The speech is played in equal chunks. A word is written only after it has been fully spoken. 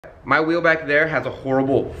My wheel back there has a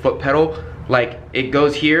horrible foot pedal. Like, it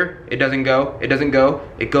goes here, it doesn't go, it doesn't go,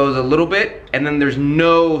 it goes a little bit, and then there's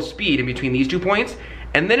no speed in between these 2 points,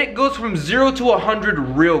 and then it goes from 0 to 100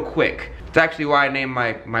 real quick. It's actually why I named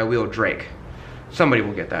my wheel Drake. Somebody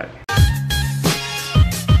will get that.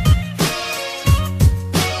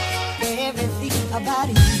 Everything about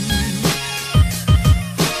you.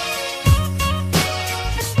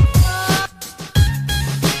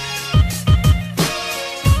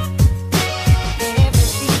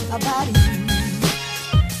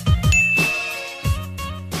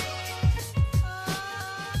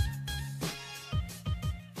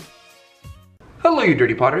 Hello you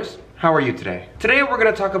dirty potters, how are you today? Today we're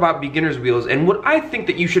going to talk about beginner's wheels and what I think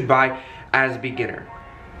that you should buy as a beginner.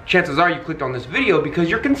 Chances are you clicked on this video because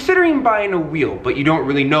you're considering buying a wheel, but you don't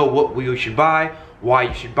really know what wheel you should buy, why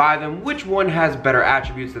you should buy them, which one has better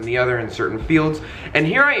attributes than the other in certain fields, and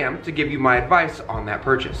here I am to give you my advice on that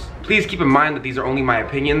purchase. Please keep in mind that these are only my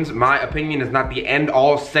opinions. My opinion is not the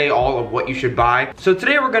end-all, say-all of what you should buy. So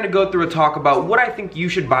today we're going to go through a talk about what I think you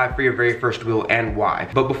should buy for your very first wheel and why.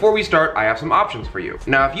 But before we start, I have some options for you.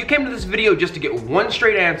 Now, if you came to this video just to get one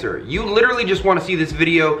straight answer, you literally just want to see this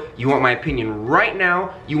video, you want my opinion right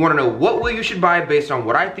now, you want to know what wheel you should buy based on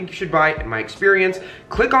what I think you should buy and my experience,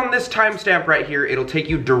 click on this timestamp right here. It'll take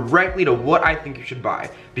you directly to what I think you should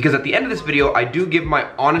buy. Because at the end of this video, I do give my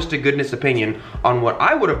honest to goodness opinion on what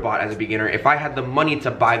I would have bought as a beginner if I had the money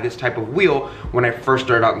to buy this type of wheel when I first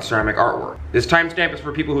started out in ceramic artwork. This timestamp is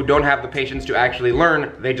for people who don't have the patience to actually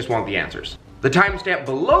learn, they just want the answers. The timestamp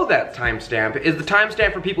below that timestamp is the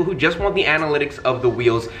timestamp for people who just want the analytics of the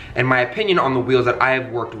wheels and my opinion on the wheels that I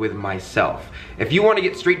have worked with myself. If you want to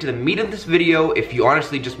get straight to the meat of this video, if you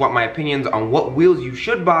honestly just want my opinions on what wheels you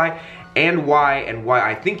should buy and why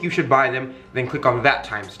I think you should buy them, then click on that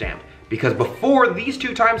timestamp. Because before these two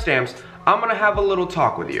timestamps, I'm gonna have a little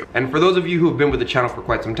talk with you. And for those of you who have been with the channel for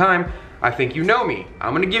quite some time, I think you know me.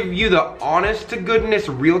 I'm gonna give you the honest to goodness,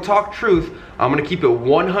 real talk truth. I'm gonna keep it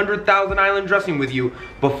 100,000 island dressing with you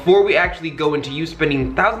before we actually go into you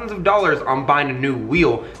spending thousands of dollars on buying a new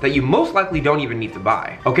wheel that you most likely don't even need to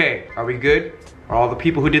buy. Okay, are we good? Are all the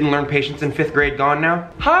people who didn't learn patience in 5th grade gone now?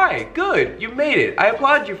 Hi, good, you made it. I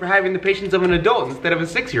applaud you for having the patience of an adult instead of a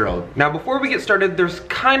 6-year-old. Now before we get started, there's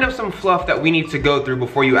kind of some fluff that we need to go through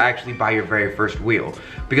before you actually buy your very first wheel.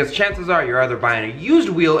 Because chances are you're either buying a used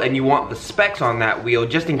wheel and you want the specs on that wheel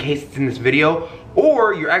just in case it's in this video,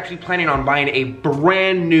 or you're actually planning on buying a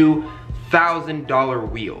brand new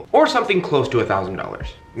 $1,000 wheel, or something close to $1,000.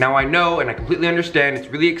 Now I know and I completely understand it's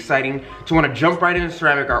really exciting to want to jump right into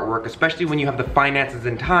ceramic artwork, especially when you have the finances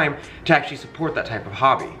and time to actually support that type of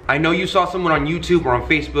hobby. I know you saw someone on YouTube or on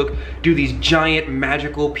Facebook do these giant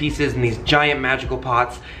magical pieces and these giant magical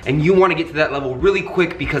pots, and you want to get to that level really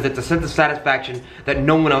quick because it's a sense of satisfaction that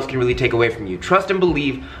no one else can really take away from you. Trust and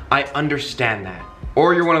believe, I understand that.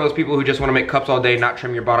 Or you're one of those people who just want to make cups all day, not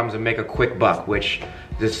trim your bottoms, and make a quick buck, which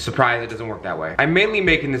is a surprise, it doesn't work that way. I'm mainly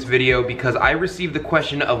making this video because I received the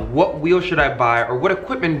question of what wheel should I buy or what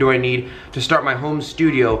equipment do I need to start my home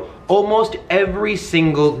studio almost every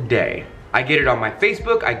single day. I get it on my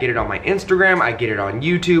Facebook, I get it on my Instagram, I get it on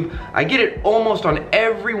YouTube, I get it almost on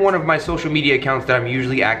every one of my social media accounts that I'm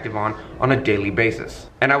usually active on a daily basis.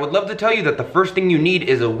 And I would love to tell you that the first thing you need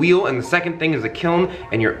is a wheel and the second thing is a kiln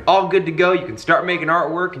and you're all good to go. You can start making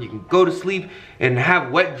artwork and you can go to sleep and have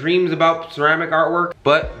wet dreams about ceramic artwork,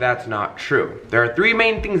 but that's not true. There are 3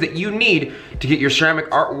 main things that you need to get your ceramic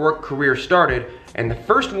artwork career started, and the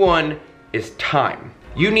first one is time.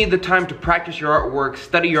 You need the time to practice your artwork,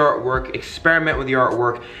 study your artwork, experiment with your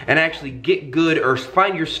artwork, and actually get good or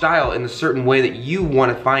find your style in the certain way that you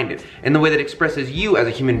want to find it, in the way that expresses you as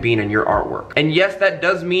a human being in your artwork. And yes, that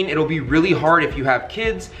does mean it'll be really hard if you have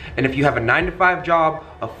kids, and if you have a 9-to-5 job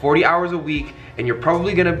of 40 hours a week, and you're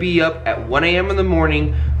probably gonna be up at 1 a.m. in the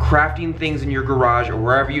morning crafting things in your garage or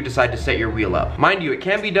wherever you decide to set your wheel up. Mind you, it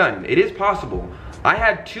can be done. It is possible. I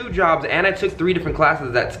had 2 jobs and I took 3 different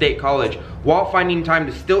classes at State College while finding time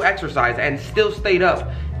to still exercise and still stayed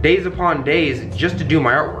up days upon days just to do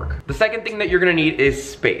my artwork. The second thing that you're gonna need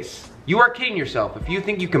is space. You are kidding yourself if you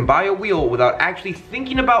think you can buy a wheel without actually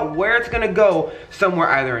thinking about where it's gonna go somewhere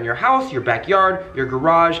either in your house, your backyard, your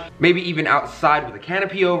garage, maybe even outside with a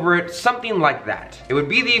canopy over it, something like that. It would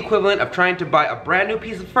be the equivalent of trying to buy a brand new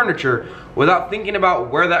piece of furniture without thinking about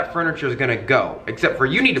where that furniture is gonna go, except for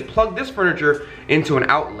you need to plug this furniture into an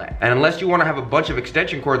outlet. And unless you wanna have a bunch of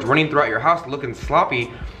extension cords running throughout your house looking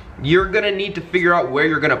sloppy, you're gonna need to figure out where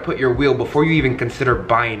you're gonna put your wheel before you even consider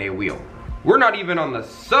buying a wheel. We're not even on the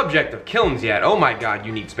subject of kilns yet. Oh my God,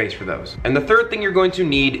 you need space for those. And the third thing you're going to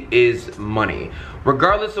need is money.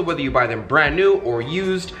 Regardless of whether you buy them brand new or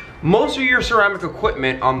used, most of your ceramic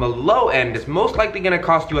equipment on the low end is most likely gonna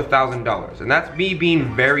cost you $1,000. And that's me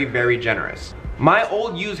being very, very generous. My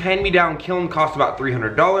old used hand-me-down kiln cost about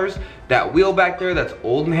 $300. That wheel back there that's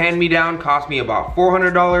old and hand-me-down cost me about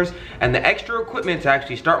 $400. And the extra equipment to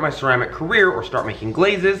actually start my ceramic career or start making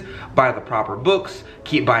glazes, buy the proper books,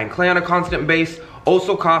 keep buying clay on a constant base,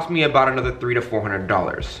 also cost me about another $300 to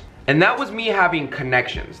 $400. And that was me having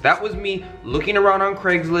connections. That was me looking around on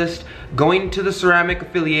Craigslist, going to the ceramic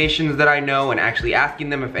affiliations that I know and actually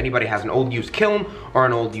asking them if anybody has an old used kiln or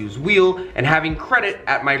an old used wheel, and having credit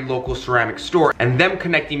at my local ceramic store and them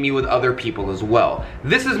connecting me with other people as well.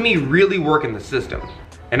 This is me really working the system.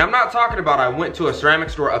 And I'm not talking about I went to a ceramic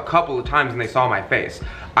store a couple of times and they saw my face.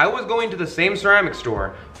 I was going to the same ceramic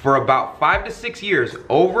store for about 5 to 6 years,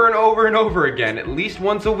 over and over and over again, at least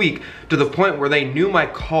once a week, to the point where they knew my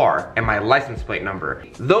car and my license plate number.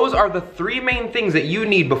 Those are the 3 main things that you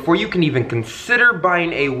need before you can even consider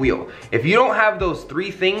buying a wheel. If you don't have those 3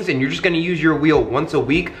 things and you're just gonna use your wheel once a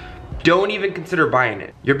week, don't even consider buying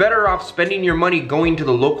it. You're better off spending your money going to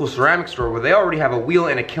the local ceramic store where they already have a wheel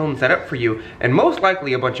and a kiln set up for you, and most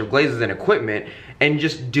likely a bunch of glazes and equipment, and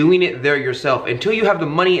just doing it there yourself until you have the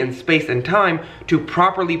money and space and time to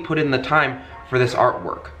properly put in the time for this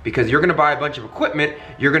artwork. Because you're gonna buy a bunch of equipment,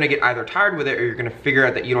 you're gonna get either tired with it or you're gonna figure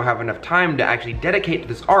out that you don't have enough time to actually dedicate to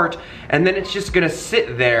this art, and then it's just gonna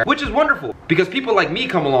sit there, which is wonderful because people like me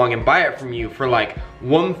come along and buy it from you for like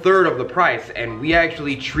 1/3 of the price, and we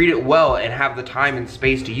actually treat it well and have the time and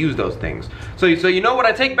space to use those things. So you know what,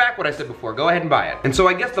 I take back what I said before, go ahead and buy it. And so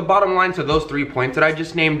I guess the bottom line to those 3 points that I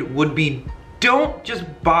just named would be, don't just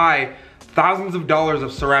buy thousands of dollars of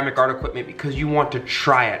ceramic art equipment because you want to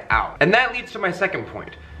try it out. And that leads to my second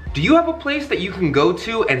point. Do you have a place that you can go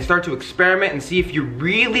to and start to experiment and see if you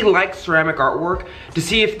really like ceramic artwork? To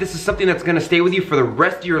see if this is something that's gonna stay with you for the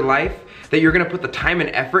rest of your life, that you're gonna put the time and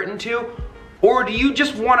effort into? Or do you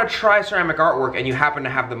just wanna try ceramic artwork and you happen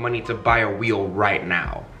to have the money to buy a wheel right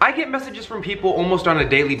now? I get messages from people almost on a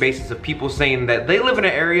daily basis of people saying that they live in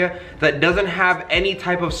an area that doesn't have any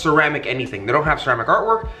type of ceramic anything. They don't have ceramic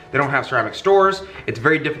artwork, they don't have ceramic stores, it's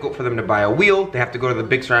very difficult for them to buy a wheel, they have to go to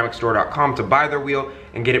thebigceramicstore.com to buy their wheel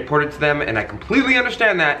and get it ported to them, and I completely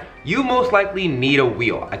understand that. You most likely need a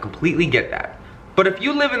wheel, I completely get that. But if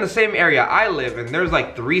you live in the same area I live in, there's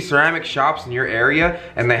like 3 ceramic shops in your area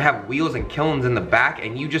and they have wheels and kilns in the back,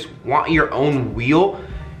 and you just want your own wheel,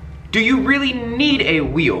 do you really need a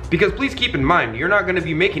wheel? Because please keep in mind, you're not gonna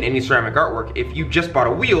be making any ceramic artwork if you just bought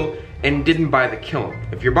a wheel and didn't buy the kiln.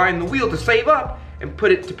 If you're buying the wheel to save up and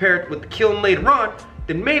put it to pair it with the kiln later on,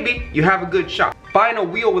 then maybe you have a good shot. Buying a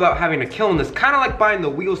wheel without having a kiln is kind of like buying the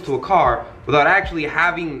wheels to a car without actually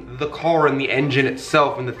having the car and the engine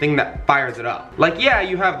itself and the thing that fires it up. Like, yeah,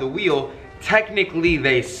 you have the wheel, technically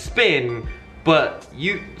they spin, but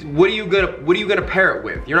what are you gonna pair it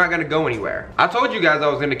with? You're not gonna go anywhere. I told you guys I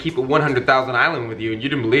was gonna keep a 100,000 island with you and you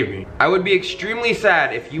didn't believe me. I would be extremely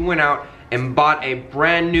sad if you went out and bought a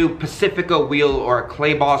brand new Pacifica wheel or a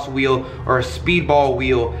Clay Boss wheel or a Speedball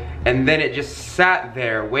wheel, and then it just sat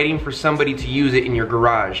there waiting for somebody to use it in your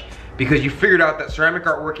garage because you figured out that ceramic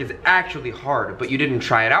artwork is actually hard, but you didn't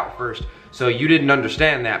try it out first, so you didn't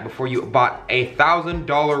understand that before you bought a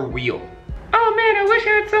 $1,000 wheel. Oh man, I wish I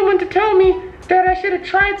had someone to tell me that I should have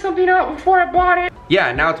tried something out before I bought it.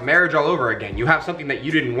 Yeah, now it's marriage all over again. You have something that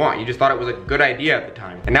you didn't want. You just thought it was a good idea at the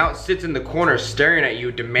time. And now it sits in the corner staring at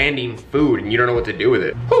you, demanding food, and you don't know what to do with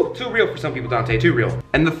it. Whew, too real for some people, Dante, too real.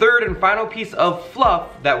 And the third and final piece of fluff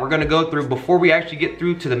that we're gonna go through before we actually get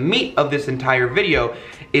through to the meat of this entire video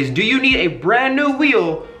is, do you need a brand new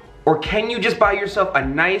wheel, or can you just buy yourself a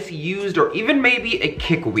nice used or even maybe a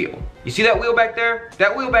kick wheel? You see that wheel back there?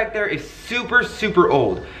 That wheel back there is super, super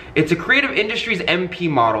old. It's a Creative Industries MP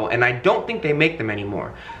model, and I don't think they make them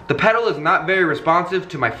anymore. The pedal is not very responsive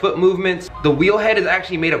to my foot movements. The wheel head is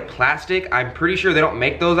actually made of plastic. I'm pretty sure they don't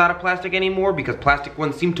make those out of plastic anymore because plastic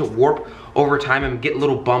ones seem to warp over time and get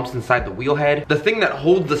little bumps inside the wheel head. The thing that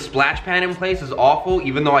holds the splash pan in place is awful,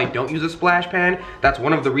 even though I don't use a splash pan. That's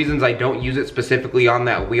one of the reasons I don't use it specifically on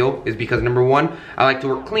that wheel, is because number 1, I like to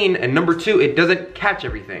work clean, and number 2, it doesn't catch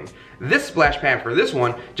everything. This splash pan for this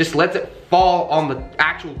one just lets it fall on the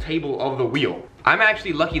actual table of the wheel. I'm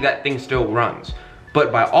actually lucky that thing still runs.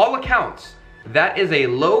 But by all accounts, that is a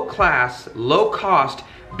low class, low cost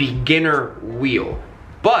beginner wheel.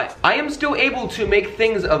 But I am still able to make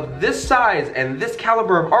things of this size and this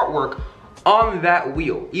caliber of artwork on that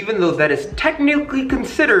wheel, even though that is technically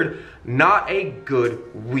considered not a good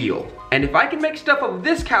wheel. And if I can make stuff of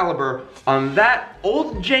this caliber on that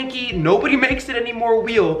old janky, nobody makes it anymore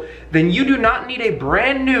wheel, then you do not need a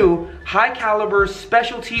brand new high caliber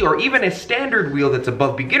specialty or even a standard wheel that's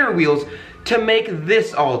above beginner wheels to make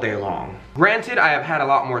this all day long. Granted, I have had a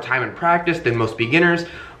lot more time and practice than most beginners,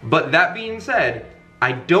 but that being said,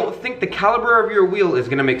 I don't think the caliber of your wheel is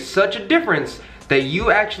gonna make such a difference that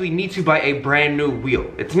you actually need to buy a brand new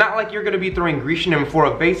wheel. It's not like you're gonna be throwing Grecian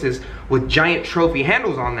Amphora bases with giant trophy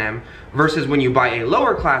handles on them versus when you buy a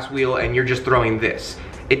lower class wheel and you're just throwing this.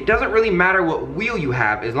 It doesn't really matter what wheel you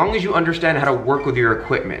have as long as you understand how to work with your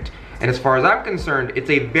equipment. And as far as I'm concerned, it's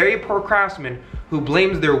a very poor craftsman who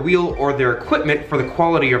blames their wheel or their equipment for the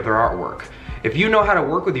quality of their artwork. If you know how to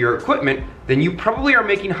work with your equipment, then you probably are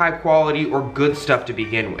making high quality or good stuff to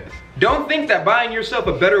begin with. Don't think that buying yourself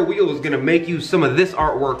a better wheel is gonna make you some of this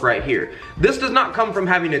artwork right here. This does not come from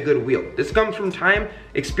having a good wheel. This comes from time,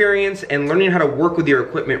 experience, and learning how to work with your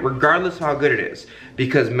equipment regardless of how good it is.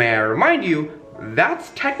 Because may I remind you,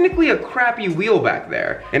 that's technically a crappy wheel back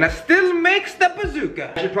there. And it still makes the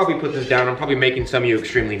bazooka. I should probably put this down. I'm probably making some of you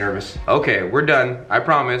extremely nervous. Okay, we're done. I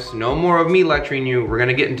promise. No more of me lecturing you. We're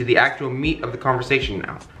gonna get into the actual meat of the conversation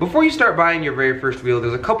now. Before you start buying your very first wheel,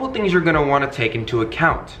 there's a couple things you're gonna wanna take into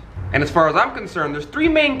account. And as far as I'm concerned, there's three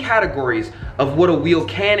main categories of what a wheel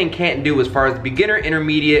can and can't do as far as beginner,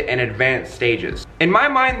 intermediate, and advanced stages. In my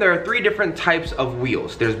mind, there are three different types of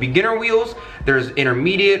wheels. There's beginner wheels, there's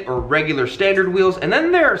intermediate or regular standard wheels, and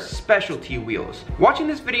then there are specialty wheels. Watching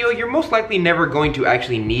this video, you're most likely never going to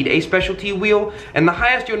actually need a specialty wheel, and the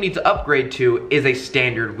highest you'll need to upgrade to is a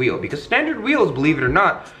standard wheel, because standard wheels, believe it or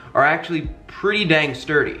not, are actually pretty dang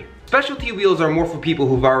sturdy. Specialty wheels are more for people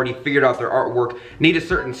who've already figured out their artwork, need a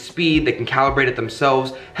certain speed, they can calibrate it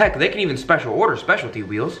themselves. Heck, they can even special order specialty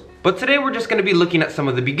wheels. But today we're just gonna be looking at some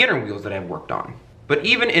of the beginner wheels that I've worked on. But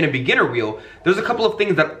even in a beginner wheel, there's a couple of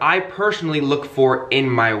things that I personally look for in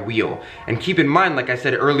my wheel. And keep in mind, like I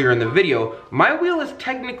said earlier in the video, my wheel is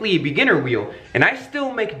technically a beginner wheel, and I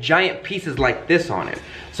still make giant pieces like this on it.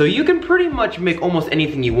 So you can pretty much make almost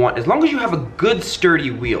anything you want as long as you have a good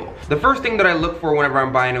sturdy wheel. The first thing that I look for whenever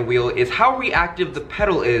I'm buying a wheel is how reactive the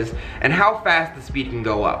pedal is and how fast the speed can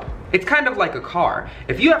go up. It's kind of like a car.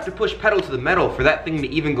 If you have to push pedal to the metal for that thing to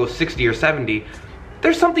even go 60 or 70,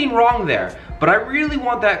 there's something wrong there. But I really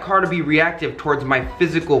want that car to be reactive towards my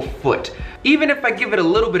physical foot. Even if I give it a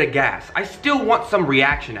little bit of gas, I still want some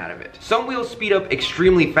reaction out of it. Some wheels speed up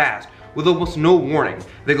extremely fast with almost no warning.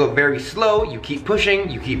 They go very slow, you keep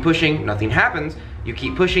pushing, nothing happens, you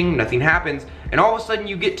keep pushing, nothing happens, and all of a sudden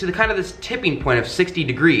you get to the kind of this tipping point of 60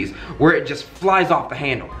 degrees where it just flies off the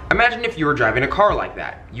handle. Imagine if you were driving a car like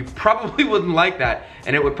that. You probably wouldn't like that,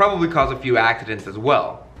 and it would probably cause a few accidents as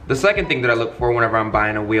well. The second thing that I look for whenever I'm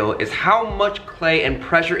buying a wheel is how much clay and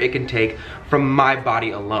pressure it can take from my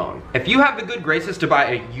body alone. If you have the good graces to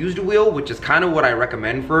buy a used wheel, which is kind of what I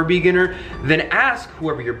recommend for a beginner, then ask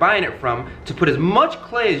whoever you're buying it from to put as much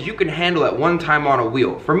clay as you can handle at one time on a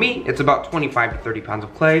wheel. For me, it's about 25 to 30 pounds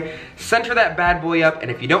of clay. Center that bad boy up,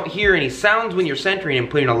 and if you don't hear any sounds when you're centering and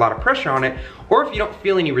putting a lot of pressure on it, or if you don't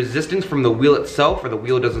feel any resistance from the wheel itself or the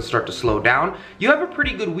wheel doesn't start to slow down, you have a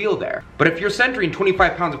pretty good wheel there. But if you're centering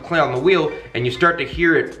 25 pounds of clay on the wheel and you start to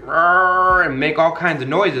hear it and make all kinds of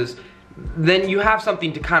noises, then you have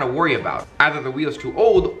something to kind of worry about. Either the wheel's too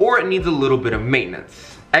old or it needs a little bit of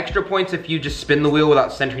maintenance. Extra points if you just spin the wheel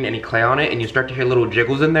without centering any clay on it and you start to hear little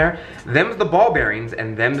jiggles in there. Them's the ball bearings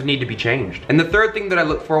and them's need to be changed. And the third thing that I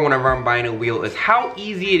look for whenever I'm buying a wheel is how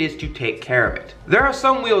easy it is to take care of it. There are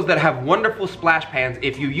some wheels that have wonderful splash pans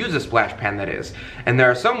if you use a splash pan, that is. And there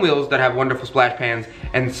are some wheels that have wonderful splash pans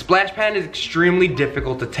and the splash pan is extremely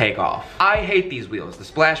difficult to take off. I hate these wheels. The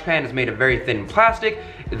splash pan is made of very thin plastic.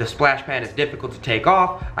 The splash pan is difficult to take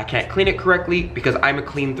off. I can't clean it correctly because I'm a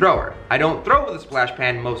clean thrower. I don't throw with a splash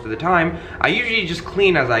pan most of the time. I usually just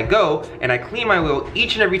clean as I go, and I clean my wheel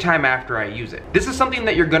each and every time after I use it. This is something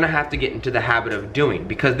that you're gonna have to get into the habit of doing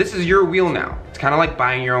because this is your wheel now. It's kind of like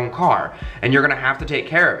buying your own car, and you're gonna have to take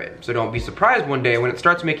care of it. So don't be surprised one day when it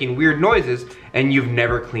starts making weird noises and you've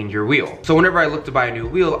never cleaned your wheel. So whenever I look to buy a new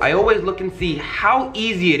wheel, I always look and see how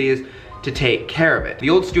easy it is to take care of it.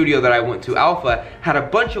 The old studio that I went to, Alpha, had a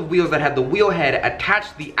bunch of wheels that had the wheel head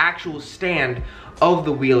attached to the actual stand of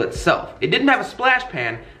the wheel itself. It didn't have a splash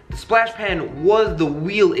pan. The splash pan was the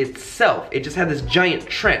wheel itself. It just had this giant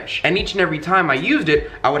trench. And each and every time I used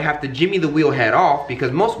it, I would have to jimmy the wheel head off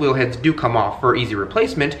because most wheel heads do come off for easy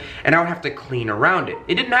replacement, and I would have to clean around it.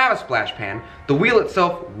 It didn't have a splash pan. The wheel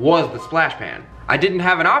itself was the splash pan. I didn't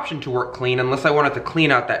have an option to work clean unless I wanted to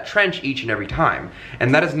clean out that trench each and every time,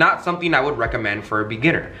 and that is not something I would recommend for a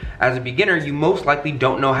beginner. As a beginner, you most likely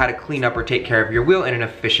don't know how to clean up or take care of your wheel in an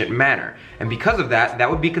efficient manner, and because of that, that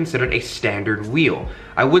would be considered a standard wheel.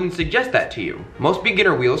 I wouldn't suggest that to you. Most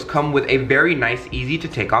beginner wheels come with a very nice, easy to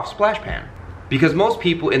take off splash pan. Because most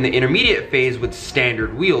people in the intermediate phase with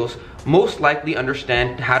standard wheels most likely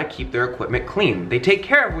understand how to keep their equipment clean. They take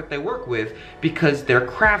care of what they work with because they're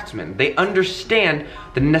craftsmen. They understand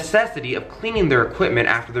the necessity of cleaning their equipment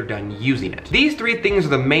after they're done using it. These three things are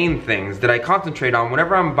the main things that I concentrate on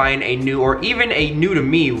whenever I'm buying a new or even a new to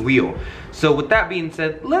me wheel. So with that being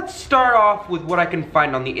said, let's start off with what I can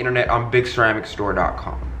find on the internet on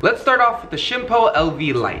BigCeramicStore.com. Let's start off with the Shimpo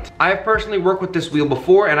LV Lite. I have personally worked with this wheel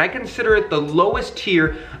before and I consider it the lowest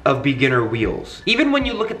tier of beginner wheels. Even when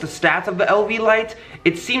you look at the stats of the LV Lite,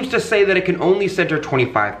 it seems to say that it can only center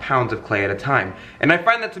 25 pounds of clay at a time. And I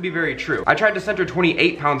find that to be very true. I tried to center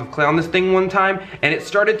 28 pounds of clay on this thing one time and it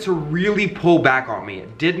started to really pull back on me.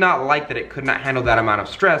 It did not like that it could not handle that amount of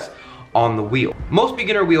stress on the wheel. Most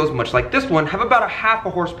beginner wheels, much like this one, have about a half a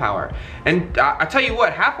horsepower. And I tell you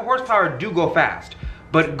what, half a horsepower do go fast.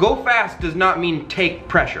 But go fast does not mean take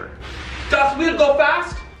pressure. Das will go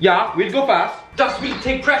fast? Yeah, we'll go fast. Das will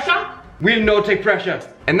take pressure? We'll no take pressure.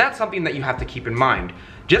 And that's something that you have to keep in mind.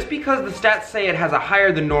 Just because the stats say it has a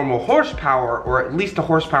higher than normal horsepower, or at least a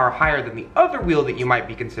horsepower higher than the other wheel that you might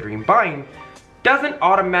be considering buying, doesn't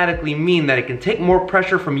automatically mean that it can take more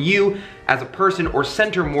pressure from you as a person or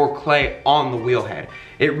center more clay on the wheel head.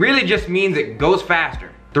 It really just means it goes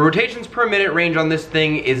faster. The rotations per minute range on this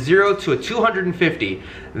thing is 0 to 250.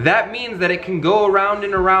 That means that it can go around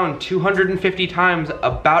and around 250 times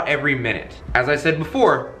about every minute. As I said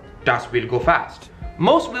before, das will go fast.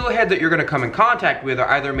 Most wheel heads that you're gonna come in contact with are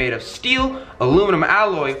either made of steel, aluminum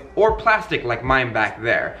alloy, or plastic like mine back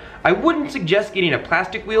there. I wouldn't suggest getting a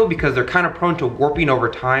plastic wheel because they're kind of prone to warping over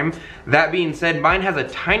time. That being said, mine has a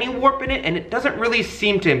tiny warp in it and it doesn't really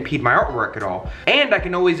seem to impede my artwork at all. And I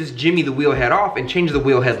can always just jimmy the wheel head off and change the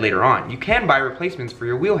wheel head later on. You can buy replacements for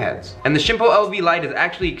your wheel heads. And the Shimpo LV Lite is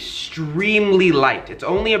actually extremely light. It's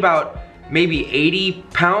only about maybe 80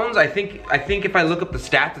 pounds. I think if I look up the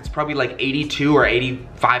stats, it's probably like 82 or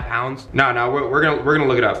 85 pounds. No, we're gonna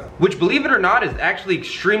look it up. Which, believe it or not, is actually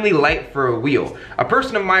extremely light for a wheel. A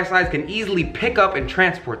person of my size can easily pick up and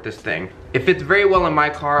transport this thing. It fits very well in my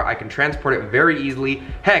car. I can transport it very easily.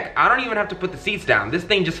 Heck, I don't even have to put the seats down. This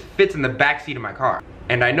thing just fits in the back seat of my car.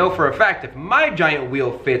 And I know for a fact if my giant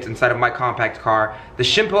wheel fits inside of my compact car, the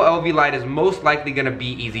Shimpo LV Lite is most likely gonna be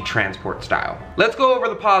easy transport style. Let's go over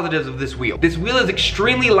the positives of this wheel. This wheel is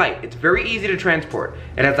extremely light. It's very easy to transport.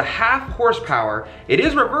 It has a half horsepower. It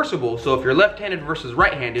is reversible, so if you're left-handed versus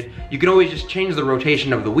right-handed, you can always just change the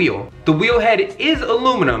rotation of the wheel. The wheel head is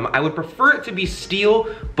aluminum. I would prefer it to be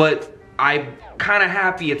steel, but I'm kind of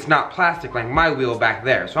happy it's not plastic like my wheel back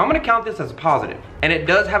there. So I'm gonna count this as a positive. And it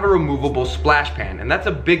does have a removable splash pan, and that's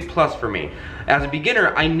a big plus for me. As a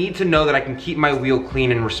beginner, I need to know that I can keep my wheel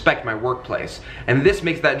clean and respect my workplace. And this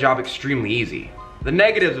makes that job extremely easy. The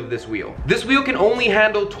negatives of this wheel. This wheel can only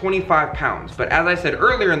handle 25 pounds, but as I said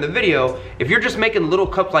earlier in the video, if you're just making little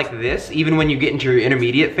cups like this, even when you get into your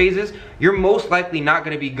intermediate phases, you're most likely not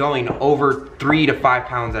gonna be going over 3 to 5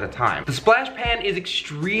 pounds at a time. The splash pan is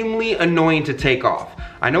extremely annoying to take off.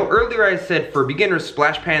 I know earlier I said for beginners,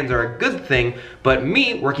 splash pans are a good thing, but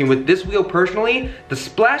me, working with this wheel personally, the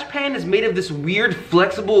splash pan is made of this weird,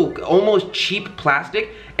 flexible, almost cheap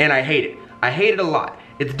plastic, and I hate it. I hate it a lot.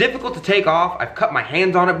 It's difficult to take off. I've cut my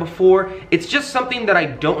hands on it before. It's just something that I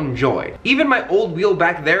don't enjoy. Even my old wheel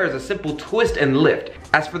back there is a simple twist and lift.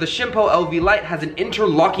 As for the Shimpo LV Lite, has an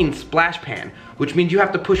interlocking splash pan, which means you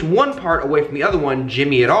have to push one part away from the other one,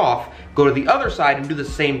 jimmy it off, go to the other side and do the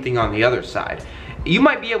same thing on the other side. You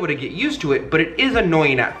might be able to get used to it, but it is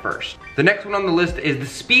annoying at first. The next one on the list is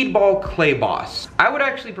the Speedball Clay Boss. I would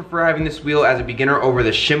actually prefer having this wheel as a beginner over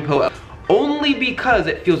the Shimpo, only because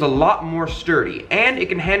it feels a lot more sturdy and it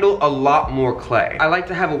can handle a lot more clay. I like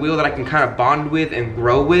to have a wheel that I can kind of bond with and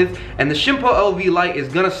grow with, and the Shimpo LV Lite is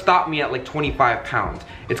gonna stop me at like 25 pounds.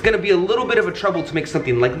 It's gonna be a little bit of a trouble to make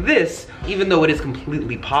something like this, even though it is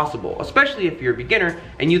completely possible, especially if you're a beginner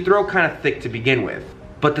and you throw kind of thick to begin with.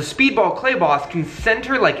 But the Speedball Clay Boss can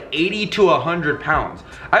center like 80 to 100 pounds.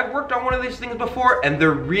 I've worked on one of these things before and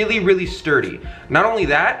they're really, really sturdy. Not only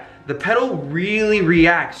that, the pedal really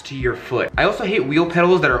reacts to your foot. I also hate wheel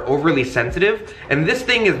pedals that are overly sensitive, and this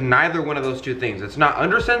thing is neither one of those two things. It's not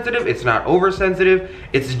undersensitive, it's not oversensitive,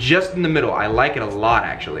 it's just in the middle. I like it a lot,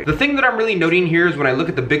 actually. The thing that I'm really noting here is when I look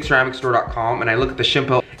at the bigceramicstore.com and I look at the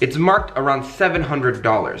Shimpo, it's marked around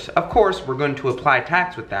 $700. Of course, we're going to apply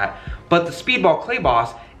tax with that, but the Speedball Clay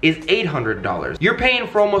Boss is $800. You're paying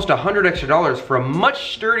for almost $100 extra for a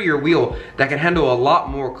much sturdier wheel that can handle a lot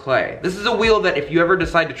more clay. This is a wheel that if you ever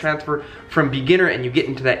decide to transfer from beginner and you get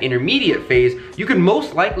into that intermediate phase, you can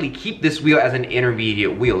most likely keep this wheel as an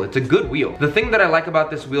intermediate wheel. It's a good wheel. The thing that I like about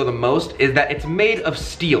this wheel the most is that it's made of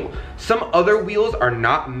steel. Some other wheels are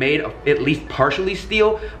not made of at least partially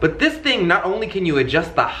steel, but this thing, not only can you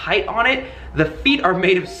adjust the height on it, the feet are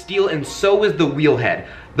made of steel and so is the wheel head.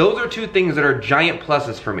 Those are two things that are giant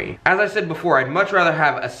pluses for me. As I said before, I'd much rather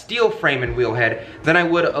have a steel frame and wheel head than I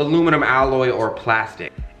would aluminum alloy or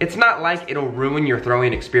plastic. It's not like it'll ruin your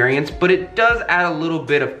throwing experience, but it does add a little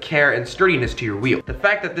bit of care and sturdiness to your wheel. The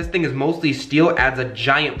fact that this thing is mostly steel adds a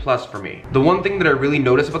giant plus for me. The one thing that I really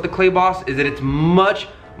notice about the Clay Boss is that it's much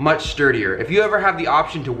sturdier. If you ever have the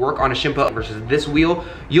option to work on a Shimpo versus this wheel,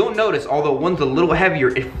 you'll notice although one's a little heavier,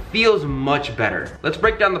 it feels much better. Let's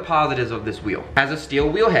break down the positives of this wheel. Has a steel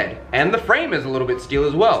wheel head, and the frame is a little bit steel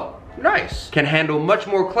as well. Nice. Can handle much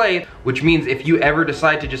more clay, which means if you ever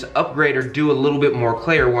decide to just upgrade or do a little bit more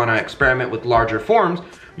clay or want to experiment with larger forms,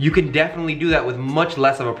 you can definitely do that with much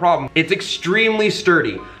less of a problem. It's extremely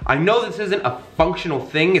sturdy. I know this isn't a functional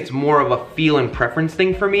thing, it's more of a feel and preference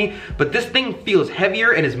thing for me, but this thing feels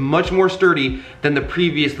heavier and is much more sturdy than the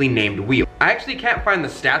previously named wheel. I actually can't find the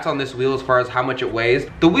stats on this wheel as far as how much it weighs.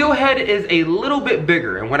 The wheel head is a little bit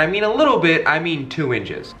bigger, and when I mean a little bit, I mean 2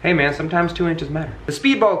 inches. Hey man, sometimes 2 inches matter. The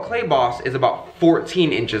Speedball Clay Boss is about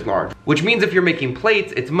 14 inches large, which means if you're making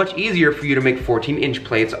plates, it's much easier for you to make 14-inch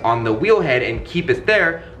plates on the wheel head and keep it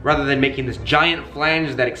there rather than making this giant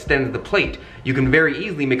flange that extends the plate. You can very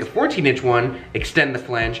easily make a 14-inch one, extend the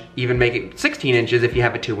flange, even make it 16 inches if you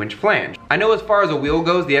have a 2-inch flange. I know as far as a wheel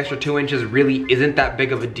goes, the extra 2 inches really isn't that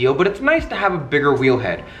big of a deal, but it's nice to have a bigger wheel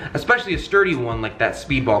head, especially a sturdy one like that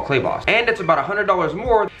Speedball Clay Boss. And it's about $100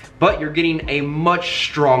 more, but you're getting a much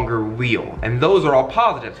stronger wheel, and those are all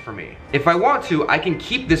positives for me. If I want to, I can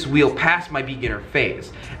keep this wheel past my beginner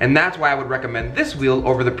phase, and that's why I would recommend this wheel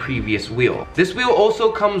over the previous wheel. This wheel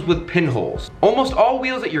also comes with pinholes. Almost all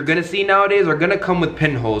wheels that you're gonna see nowadays are gonna come with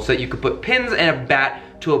pinholes so that you could put pins and a bat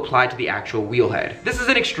to apply to the actual wheel head. This is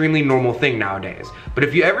an extremely normal thing nowadays, but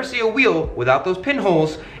if you ever see a wheel without those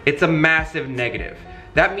pinholes, it's a massive negative.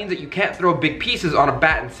 That means that you can't throw big pieces on a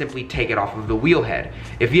bat and simply take it off of the wheel head.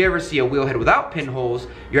 If you ever see a wheel head without pinholes,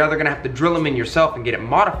 you're either gonna have to drill them in yourself and get it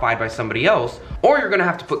modified by somebody else, or you're gonna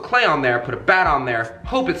have to put clay on there, put a bat on there,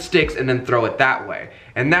 hope it sticks, and then throw it that way.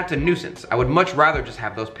 And that's a nuisance. I would much rather just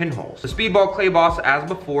have those pinholes. The Speedball Clay Boss, as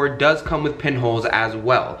before, does come with pinholes as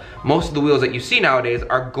well. Most of the wheels that you see nowadays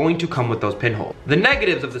are going to come with those pinholes. The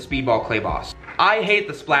negatives of the Speedball Clay Boss. I hate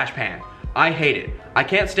the splash pan. I hate it. I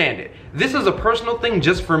can't stand it. This is a personal thing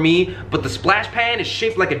just for me, but the splash pan is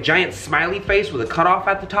shaped like a giant smiley face with a cutoff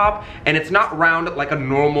at the top, and it's not round like a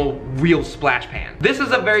normal real splash pan. This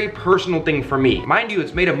is a very personal thing for me. Mind you,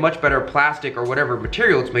 it's made of much better plastic or whatever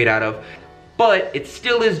material it's made out of, but it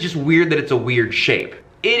still is just weird that it's a weird shape.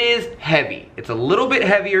 It is heavy. It's a little bit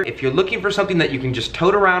heavier. If you're looking for something that you can just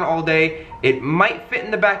tote around all day, it might fit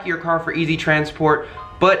in the back of your car for easy transport,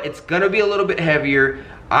 but it's gonna be a little bit heavier.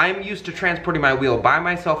 I'm used to transporting my wheel by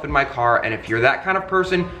myself in my car, and if you're that kind of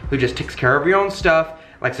person who just takes care of your own stuff,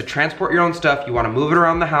 likes to transport your own stuff, you want to move it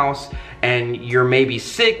around the house, and you're maybe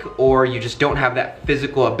sick or you just don't have that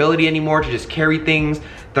physical ability anymore to just carry things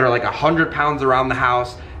that are like 100 pounds around the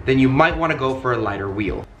house, then you might want to go for a lighter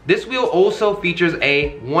wheel. This wheel also features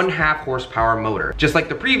a 1/2 horsepower motor. Just like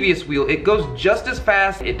the previous wheel, it goes just as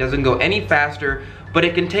fast, it doesn't go any faster, but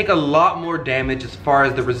it can take a lot more damage as far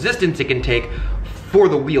as the resistance it can take for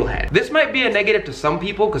the wheel head. This might be a negative to some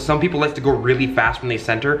people because some people like to go really fast when they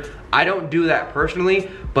center. I don't do that personally,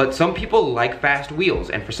 but some people like fast wheels,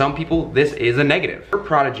 and for some people this is a negative.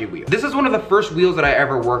 Prodigy wheel. This is one of the first wheels that I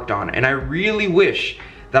ever worked on, and I really wish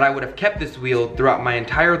that I would have kept this wheel throughout my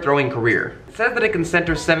entire throwing career. It says that it can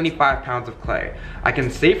center 75 pounds of clay. I can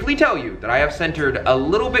safely tell you that I have centered a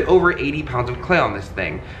little bit over 80 pounds of clay on this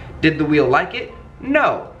thing. Did the wheel like it?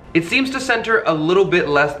 No. It seems to center a little bit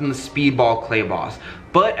less than the Speedball Clay Boss,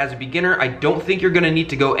 but as a beginner, I don't think you're gonna need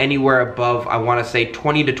to go anywhere above, I wanna say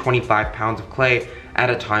 20 to 25 pounds of clay at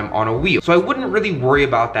a time on a wheel. So I wouldn't really worry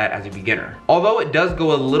about that as a beginner. Although it does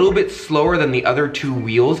go a little bit slower than the other two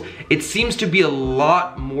wheels, it seems to be a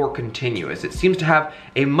lot more continuous. It seems to have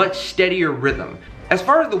a much steadier rhythm. As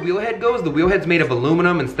far as the wheel head goes, the wheel head's made of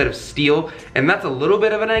aluminum instead of steel, and that's a little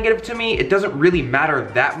bit of a negative to me. It doesn't really matter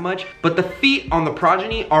that much, but the feet on the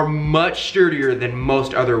Progeny are much sturdier than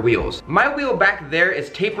most other wheels. My wheel back there is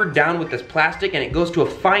tapered down with this plastic, and it goes to a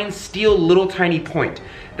fine steel little tiny point.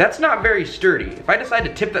 That's not very sturdy. If I decide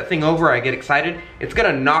to tip that thing over, I get excited, it's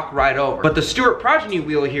gonna knock right over. But the Stewart Progeny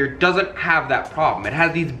wheel here doesn't have that problem. It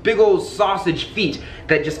has these big old sausage feet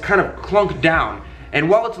that just kind of clunk down. And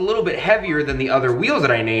while it's a little bit heavier than the other wheels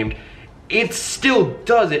that I named, it still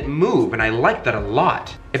doesn't move, and I like that a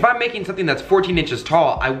lot. If I'm making something that's 14 inches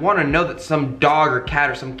tall, I wanna know that some dog or cat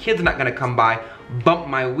or some kid's not gonna come by, bump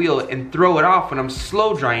my wheel, and throw it off when I'm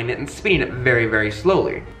slow drying it and spinning it very, very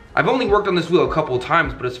slowly. I've only worked on this wheel a couple of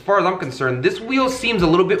times, but as far as I'm concerned, this wheel seems a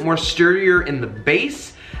little bit more sturdier in the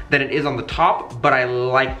base than it is on the top, but I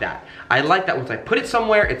like that. I like that once I put it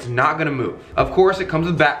somewhere, it's not gonna move. Of course, it comes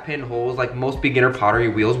with back pin holes like most beginner pottery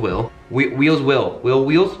wheels will. Will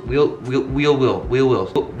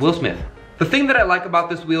Smith. The thing that I like about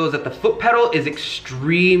this wheel is that the foot pedal is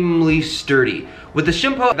extremely sturdy. With the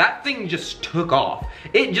Shimpo, that thing just took off.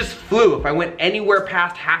 It just flew if I went anywhere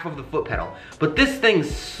past half of the foot pedal. But this thing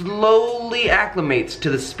slowly acclimates to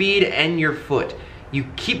the speed and your foot. You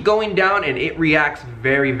keep going down and it reacts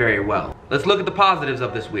very, very well. Let's look at the positives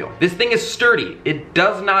of this wheel. This thing is sturdy. It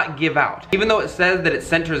does not give out. Even though it says that it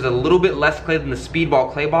centers a little bit less clay than the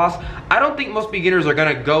Speedball Clay Boss, I don't think most beginners are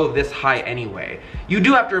gonna go this high anyway. You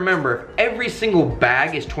do have to remember, if every single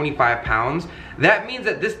bag is 25 pounds, that means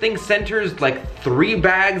that this thing centers like 3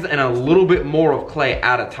 bags and a little bit more of clay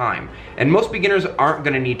at a time. And most beginners aren't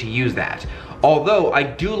gonna need to use that. Although I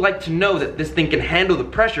do like to know that this thing can handle the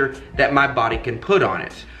pressure that my body can put on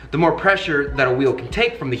it. The more pressure that a wheel can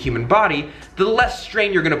take from the human body, the less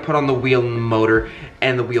strain you're gonna put on the wheel and the motor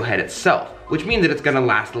and the wheel head itself, which means that it's gonna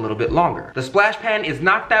last a little bit longer. The splash pan is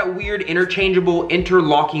not that weird interchangeable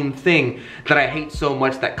interlocking thing that I hate so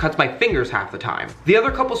much that cuts my fingers half the time. The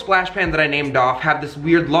other couple splash pans that I named off have this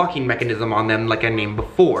weird locking mechanism on them like I named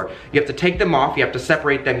before. You have to take them off, you have to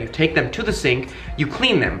separate them, you take them to the sink, you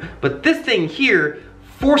clean them. But this thing here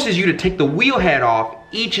forces you to take the wheel head off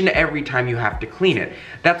each and every time you have to clean it.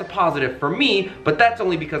 That's a positive for me, but that's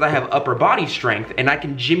only because I have upper body strength and I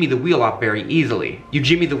can jimmy the wheel off very easily. You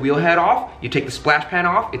jimmy the wheel head off, you take the splash pan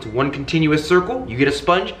off, it's one continuous circle, you get a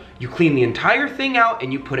sponge, you clean the entire thing out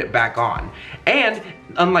and you put it back on. And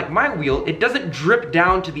unlike my wheel, it doesn't drip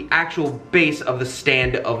down to the actual base of the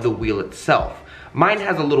stand of the wheel itself. Mine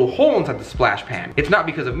has a little hole inside the splash pan. It's not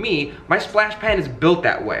because of me, my splash pan is built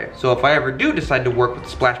that way. So if I ever do decide to work with the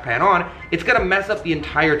splash pan on, it's gonna mess up the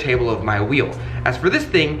entire table of my wheel. As for this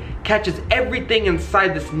thing, catches everything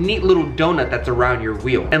inside this neat little donut that's around your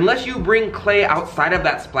wheel. Unless you bring clay outside of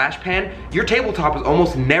that splash pan, your tabletop is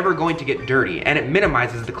almost never going to get dirty and it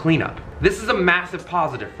minimizes the cleanup. This is a massive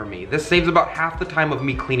positive for me. This saves about half the time of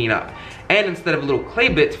me cleaning up. And instead of little clay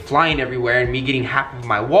bits flying everywhere and me getting half of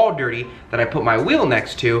my wall dirty that I put my wheel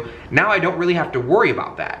next to, now I don't really have to worry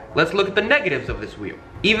about that. Let's look at the negatives of this wheel.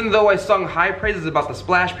 Even though I sung high praises about the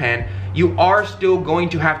splash pan, you are still going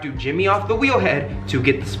to have to jimmy off the wheel head to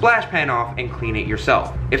get the splash pan off and clean it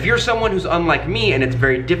yourself. If you're someone who's unlike me and it's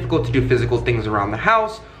very difficult to do physical things around the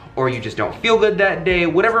house, or you just don't feel good that day,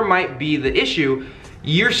 whatever might be the issue,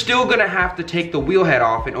 you're still gonna have to take the wheel head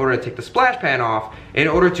off in order to take the splash pan off in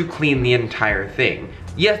order to clean the entire thing.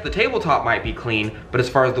 Yes, the tabletop might be clean, but as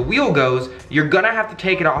far as the wheel goes, you're gonna have to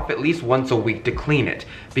take it off at least once a week to clean it.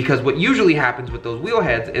 Because what usually happens with those wheel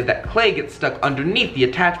heads is that clay gets stuck underneath the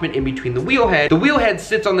attachment in between the wheel head. The wheel head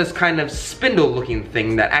sits on this kind of spindle looking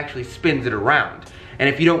thing that actually spins it around. And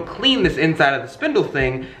if you don't clean this inside of the spindle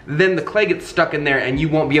thing, then the clay gets stuck in there and you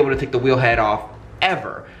won't be able to take the wheel head off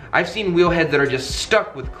ever. I've seen wheel heads that are just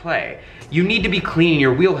stuck with clay. You need to be cleaning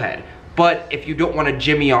your wheel head. But if you don't want to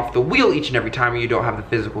jimmy off the wheel each and every time or you don't have the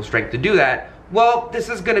physical strength to do that, well, this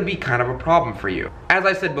is gonna be kind of a problem for you. As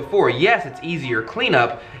I said before, yes, it's easier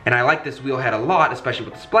cleanup, and I like this wheel head a lot, especially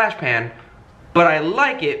with the splash pan, but I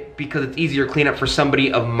like it because it's easier cleanup for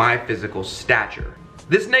somebody of my physical stature.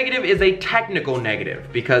 This negative is a technical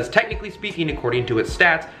negative because technically speaking, according to its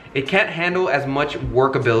stats, it can't handle as much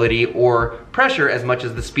workability or pressure as much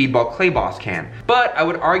as the Speedball Clay Boss can. But I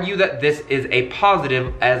would argue that this is a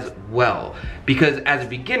positive as well, because as a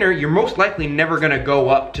beginner, you're most likely never gonna go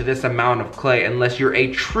up to this amount of clay unless you're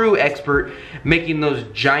a true expert making those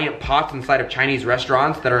giant pots inside of Chinese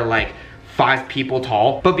restaurants that are like 5 people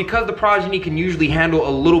tall. But because the Progeny can usually handle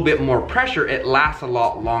a little bit more pressure, it lasts a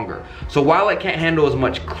lot longer. So while it can't handle as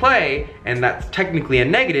much clay, and that's technically a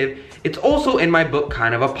negative, it's also in my book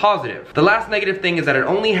kind of a positive. The last negative thing is that it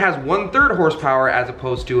only has 1/3 horsepower as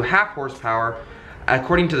opposed to half horsepower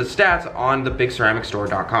according to the stats on the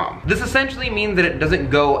bigceramicstore.com. This essentially means that it doesn't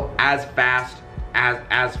go as fast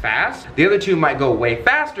as fast. The other two might go way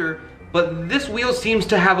faster, but this wheel seems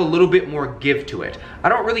to have a little bit more give to it. I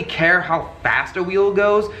don't really care how fast a wheel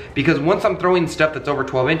goes, because once I'm throwing stuff that's over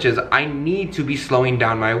 12 inches, I need to be slowing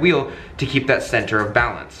down my wheel to keep that center of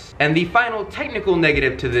balance. And the final technical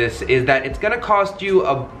negative to this is that it's gonna cost you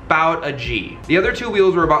about a G. The other two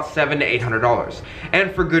wheels were about $700 to $800,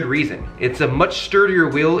 and for good reason. It's a much sturdier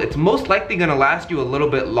wheel, it's most likely gonna last you a little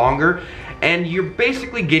bit longer, and you're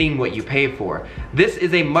basically getting what you pay for. This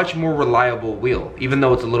is a much more reliable wheel. Even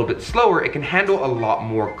though it's a little bit slower, it can handle a lot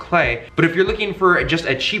more clay. But if you're looking for just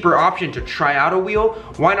a cheaper option to try out a wheel,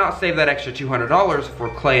 why not save that extra $200 for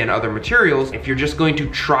clay and other materials if you're just going to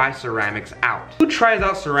try ceramics out? Who tries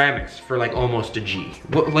out ceramics for like almost a G?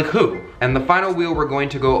 Like who? And the final wheel we're going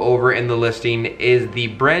to go over in the listing is the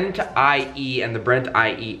Brent IE and the Brent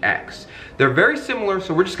IEX. They're very similar,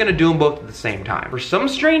 so we're just gonna do them both at the same time. For some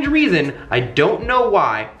strange reason, I don't know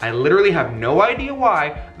why, I literally have no idea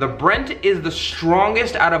why, the Brent is the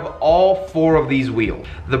strongest out of all four of these wheels.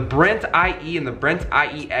 The Brent IE and the Brent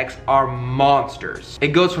IEX are monsters. It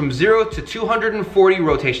goes from 0 to 240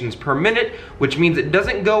 rotations per minute, which means it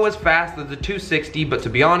doesn't go as fast as the 260, but to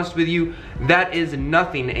be honest with you, that is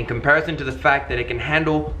nothing in comparison to the fact that it can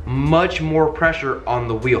handle much more pressure on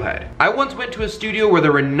the wheel head. I once went to a studio where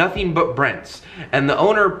there were nothing but Brents, and the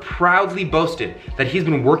owner proudly boasted that he's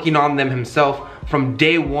been working on them himself from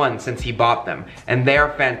day one since he bought them, and they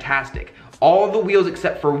are fantastic. All the wheels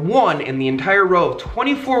except for one in the entire row of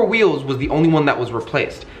 24 wheels was the only one that was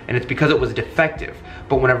replaced, and it's because it was defective.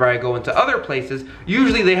 But whenever I go into other places,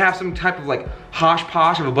 usually they have some type of like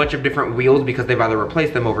hosh-posh of a bunch of different wheels because they've either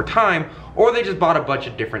replaced them over time or they just bought a bunch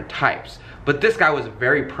of different types. But this guy was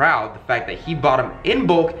very proud, the fact that he bought them in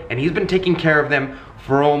bulk and he's been taking care of them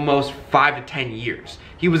for almost 5 to 10 years.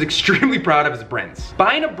 He was extremely proud of his Brents.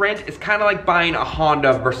 Buying a Brent is kind of like buying a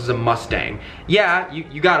Honda versus a Mustang. Yeah,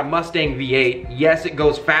 you got a Mustang V8. Yes, it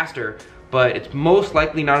goes faster, but it's most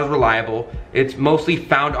likely not as reliable. It's mostly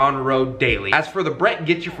found on road daily. As for the Brent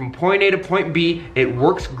gets you from point A to point B, it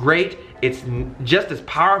works great. It's just as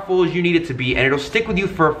powerful as you need it to be, and it'll stick with you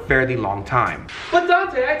for a fairly long time. But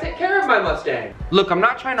Donte, I take care of my Mustang. Look, I'm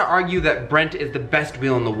not trying to argue that Brent is the best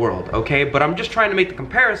wheel in the world, okay? But I'm just trying to make the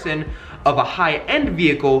comparison of a high-end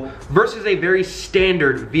vehicle versus a very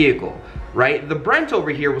standard vehicle, right? The Brent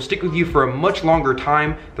over here will stick with you for a much longer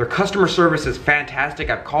time. Their customer service is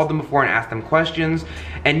fantastic. I've called them before and asked them questions,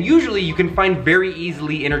 and usually you can find very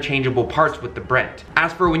easily interchangeable parts with the Brent.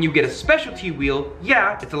 As for when you get a specialty wheel,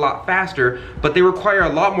 yeah, it's a lot faster, but they require a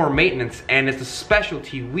lot more maintenance, and it's a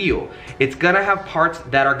specialty wheel. It's gonna have parts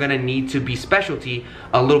that are gonna need to be specialty,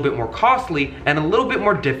 a little bit more costly, and a little bit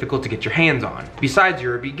more difficult to get your hands on. Besides,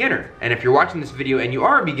 you're a beginner, and if you're watching this video and you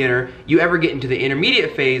are a beginner, you ever get into the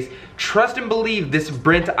intermediate phase, trust and believe this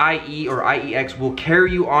Brent IE or IEX will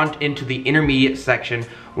carry you on into the intermediate section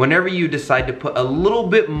whenever you decide to put a little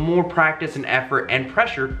bit more practice and effort and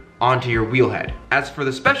pressure onto your wheel head. As for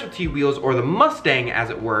the specialty wheels, or the Mustang as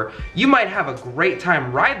it were, you might have a great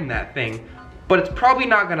time riding that thing, but it's probably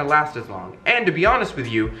not gonna last as long. And to be honest with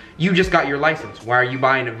you, you just got your license. Why are you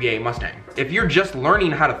buying a V8 Mustang? If you're just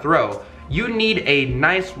learning how to throw, you need a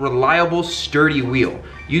nice, reliable, sturdy wheel.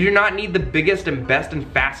 You do not need the biggest and best and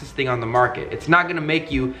fastest thing on the market. It's not gonna make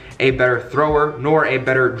you a better thrower nor a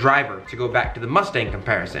better driver, to go back to the Mustang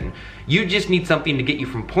comparison. You just need something to get you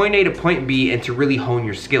from point A to point B and to really hone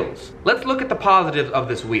your skills. Let's look at the positives of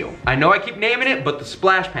this wheel. I know I keep naming it, but the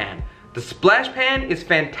splash pan. The splash pan is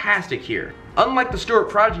fantastic here. Unlike the Stewart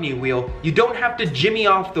Progeny wheel, you don't have to jimmy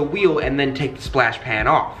off the wheel and then take the splash pan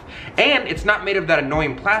off. And it's not made of that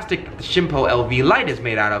annoying plastic that the Shimpo LV Lite is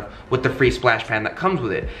made out of with the free splash pan that comes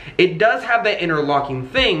with it. It does have that interlocking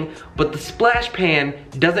thing, but the splash pan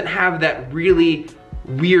doesn't have that really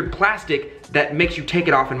weird plastic that makes you take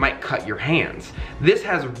it off and might cut your hands. This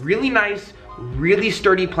has really nice, really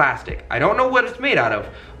sturdy plastic. I don't know what it's made out of,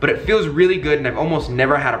 but it feels really good and I've almost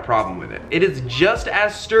never had a problem with it. It is just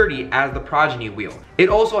as sturdy as the Progeny wheel. It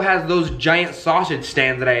also has those giant sausage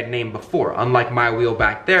stands that I had named before, unlike my wheel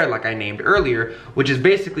back there like I named earlier, which is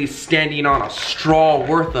basically standing on a straw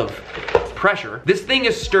worth of pressure. This thing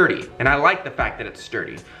is sturdy, and I like the fact that it's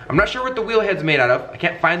sturdy. I'm not sure what the wheel head's made out of. I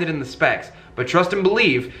can't find it in the specs, but trust and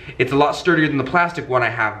believe, it's a lot sturdier than the plastic one I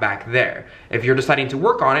have back there. If you're deciding to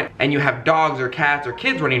work on it, and you have dogs or cats or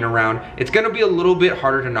kids running around, it's gonna be a little bit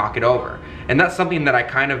harder to knock it over. And that's something that I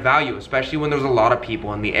kind of value, especially when there's a lot of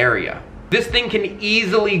people in the area. This thing can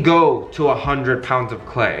easily go to 100 pounds of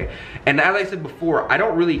clay. And as I said before, I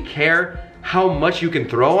don't really care how much you can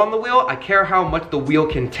throw on the wheel, I care how much the wheel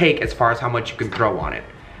can take as far as how much you can throw on it.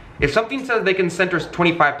 If something says they can center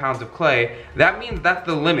 25 pounds of clay, that means that's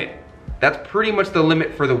the limit. That's pretty much the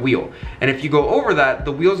limit for the wheel. And if you go over that,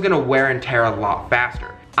 the wheel's gonna wear and tear a lot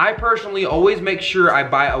faster. I personally always make sure I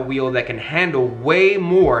buy a wheel that can handle way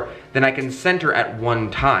more than I can center at one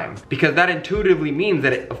time, because that intuitively means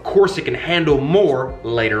that of course it can handle more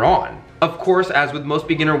later on. Of course, as with most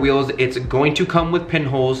beginner wheels, it's going to come with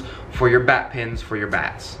pinholes for your bat pins for your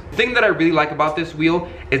bats. The thing that I really like about this wheel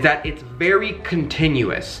is that it's very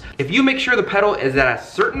continuous. If you make sure the pedal is at a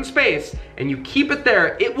certain space and you keep it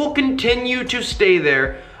there, it will continue to stay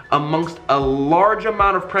there amongst a large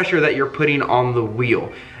amount of pressure that you're putting on the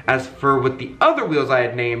wheel. As for with the other wheels I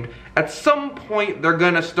had named, at some point they're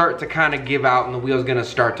gonna start to kind of give out and the wheel's gonna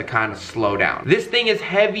start to kind of slow down. This thing is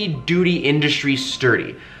heavy duty industry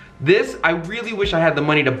sturdy. This, I really wish I had the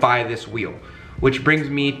money to buy this wheel, which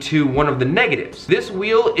brings me to one of the negatives. This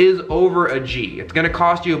wheel is over a G. It's gonna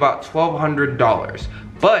cost you about $1,200,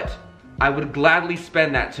 but I would gladly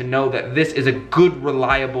spend that to know that this is a good,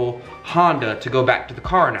 reliable Honda, to go back to the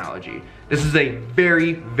car analogy. This is a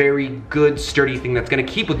very, very good, sturdy thing that's gonna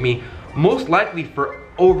keep with me, most likely for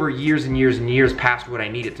over years and years and years past what I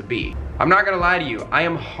need it to be. I'm not gonna lie to you, I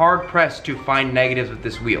am hard pressed to find negatives with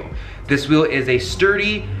this wheel. This wheel is a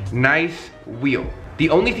sturdy, nice wheel.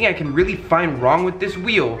 The only thing I can really find wrong with this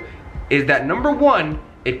wheel is that number one,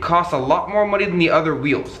 it costs a lot more money than the other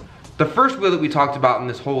wheels. The first wheel that we talked about in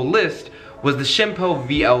this whole list was the Shimpo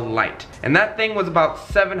VL Lite, and that thing was about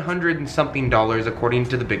 $700 and something according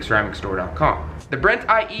to the BigCeramicStore.com. The Brent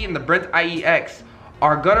IE and the Brent IEX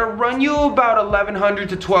are gonna run you about $1,100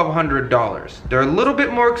 to $1,200. They're a little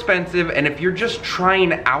bit more expensive, and if you're just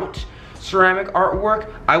trying out ceramic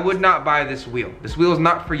artwork, I would not buy this wheel. This wheel is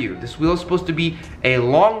not for you. This wheel is supposed to be a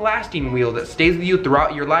long-lasting wheel that stays with you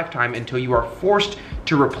throughout your lifetime until you are forced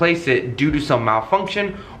to replace it due to some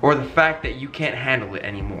malfunction or the fact that you can't handle it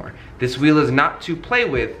anymore. This wheel is not to play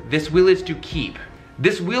with, this wheel is to keep.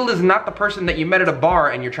 This wheel is not the person that you met at a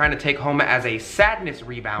bar and you're trying to take home as a sadness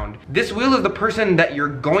rebound. This wheel is the person that you're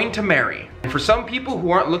going to marry. And for some people who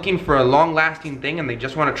aren't looking for a long-lasting thing and they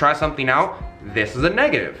just want to try something out, this is a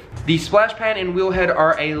negative. The splash pan and wheel head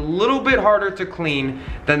are a little bit harder to clean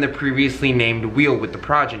than the previously named wheel with the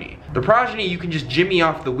Progeny. The Progeny, you can just jimmy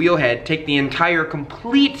off the wheel head, take the entire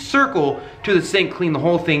complete circle to the sink, clean the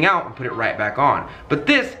whole thing out, and put it right back on. But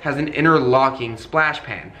this has an interlocking splash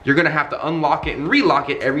pan. You're gonna have to unlock it and relock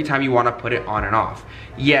it every time you wanna put it on and off.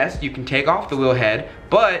 Yes, you can take off the wheel head,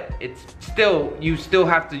 but you still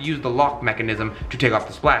have to use the lock mechanism to take off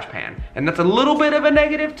the splash pan. And that's a little bit of a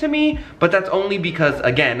negative to me, but that's only because,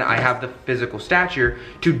 again, I have the physical stature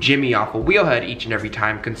to jimmy off a wheel head each and every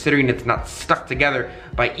time, considering it's not stuck together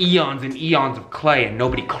by eons and eons of clay and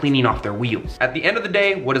nobody cleaning off their wheels. At the end of the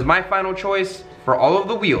day, what is my final choice? For all of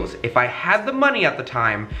the wheels, if I had the money at the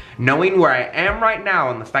time, knowing where I am right now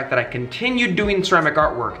and the fact that I continued doing ceramic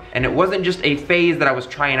artwork and it wasn't just a phase that I was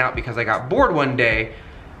trying out because I got bored one day,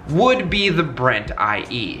 would be the Brent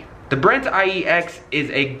IE. The Brent IEX is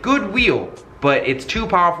a good wheel, but it's too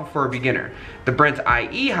powerful for a beginner. The Brent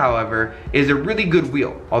IE, however, is a really good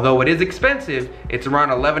wheel. Although it is expensive, it's around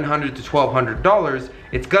 $1,100 to $1,200,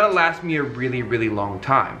 it's gonna last me a really, really long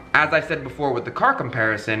time. As I said before with the car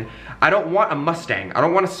comparison, I don't want a Mustang. I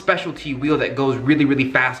don't want a specialty wheel that goes really,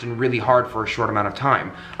 really fast and really hard for a short amount of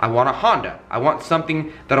time. I want a Honda. I want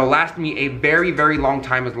something that'll last me a very, very long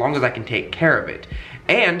time as long as I can take care of it.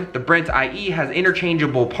 And the Brent IE has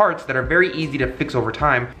interchangeable parts that are very easy to fix over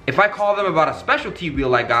time. If I call them about a specialty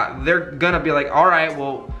wheel I got, they're gonna be like, all right,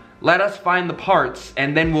 well, let us find the parts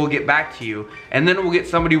and then we'll get back to you. And then we'll get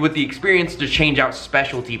somebody with the experience to change out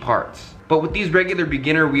specialty parts. But with these regular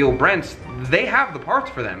beginner wheel Brents, they have the parts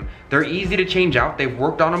for them. They're easy to change out, they've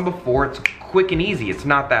worked on them before, it's quick and easy, it's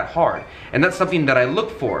not that hard. And that's something that I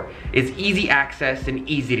look for, is easy access and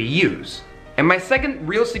easy to use. And my second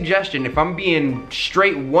real suggestion, if I'm being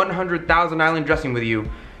straight 100,000 island dressing with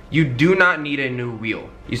you, you do not need a new wheel.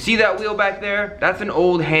 You see that wheel back there? That's an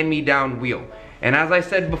old hand-me-down wheel. And as I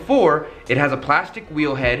said before, it has a plastic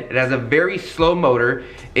wheel head, it has a very slow motor,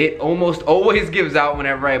 it almost always gives out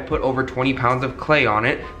whenever I put over 20 pounds of clay on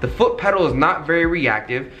it. The foot pedal is not very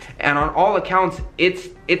reactive, and on all accounts, it's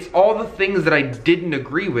all the things that I didn't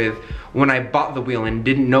agree with when I bought the wheel and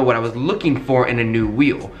didn't know what I was looking for in a new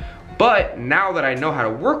wheel. But now that I know how to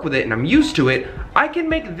work with it and I'm used to it, I can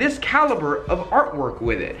make this caliber of artwork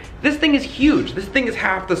with it. This thing is huge. This thing is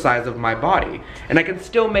half the size of my body. And I can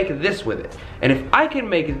still make this with it. And if I can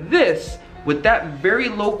make this with that very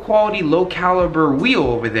low quality, low caliber wheel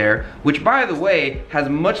over there, which by the way, has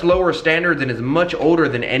much lower standards and is much older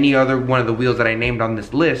than any other one of the wheels that I named on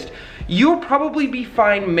this list, you'll probably be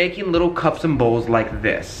fine making little cups and bowls like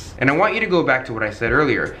this. And I want you to go back to what I said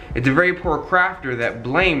earlier. It's a very poor crafter that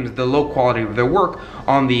blames the low quality of their work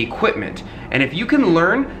on the equipment. And if you can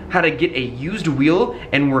learn how to get a used wheel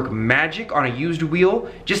and work magic on a used wheel,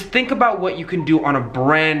 just think about what you can do on a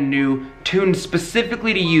brand new, tuned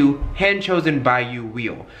specifically to you, hand chosen by you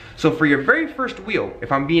wheel. So for your very first wheel,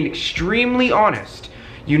 if I'm being extremely honest,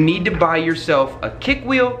 you need to buy yourself a kick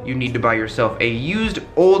wheel, you need to buy yourself a used,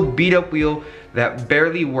 old, beat up wheel that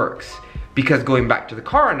barely works. Because going back to the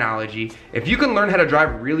car analogy, if you can learn how to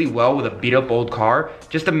drive really well with a beat up old car,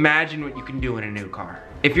 just imagine what you can do in a new car.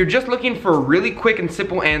 If you're just looking for a really quick and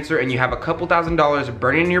simple answer and you have a couple $1,000s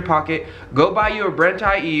burning in your pocket, go buy you a Brent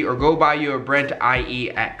IE or go buy you a Brent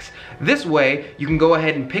IEX. This way, you can go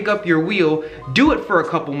ahead and pick up your wheel, do it for a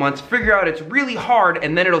couple months, figure out it's really hard,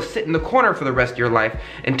 and then it'll sit in the corner for the rest of your life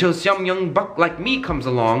until some young buck like me comes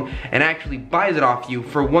along and actually buys it off you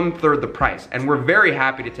for 1/3 the price. And we're very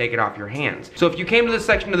happy to take it off your hands. So if you came to this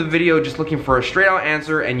section of the video just looking for a straight out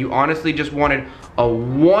answer and you honestly just wanted a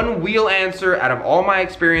one wheel answer out of all my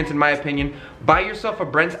experience, in my opinion, buy yourself a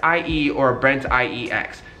Brent IE or a Brent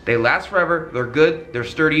IEX. They last forever, they're good, they're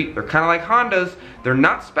sturdy, they're kind of like Hondas. They're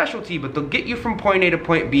not specialty, but they'll get you from point A to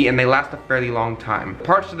point B and they last a fairly long time.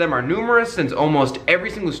 Parts to them are numerous since almost every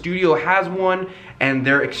single studio has one, and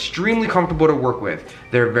they're extremely comfortable to work with.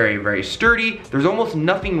 They're very, very sturdy. There's almost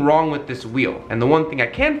nothing wrong with this wheel. And the one thing I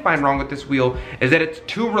can find wrong with this wheel is that it's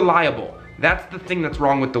too reliable. That's the thing that's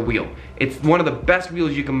wrong with the wheel. It's one of the best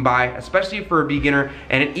wheels you can buy, especially for a beginner,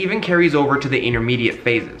 and it even carries over to the intermediate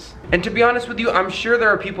phases. And to be honest with you, I'm sure there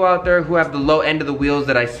are people out there who have the low end of the wheels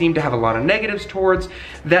that I seem to have a lot of negatives towards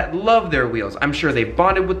that love their wheels. I'm sure they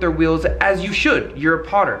bonded with their wheels, as you should. You're a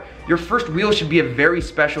potter. Your first wheel should be a very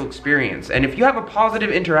special experience. And if you have a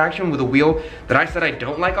positive interaction with a wheel that I said I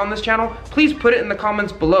don't like on this channel, please put it in the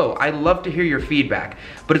comments below. I love to hear your feedback.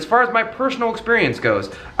 But as far as my personal experience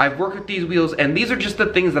goes, I've worked with these wheels and these are just the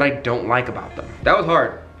things that I don't like about them. That was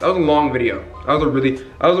hard. That was a long video. That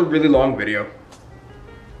was a really long video.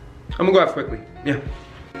 I'm gonna go out quickly. Yeah.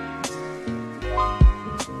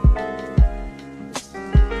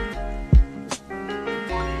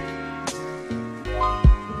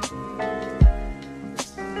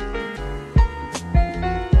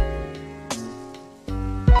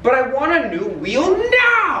 But I want a new wheel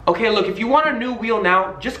now! Okay, look, if you want a new wheel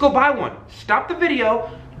now, just go buy one. Stop the video.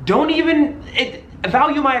 Don't even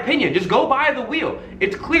value my opinion. Just go buy the wheel.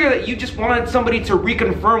 It's clear that you just wanted somebody to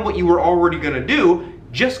reconfirm what you were already gonna do.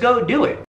 Just go do it.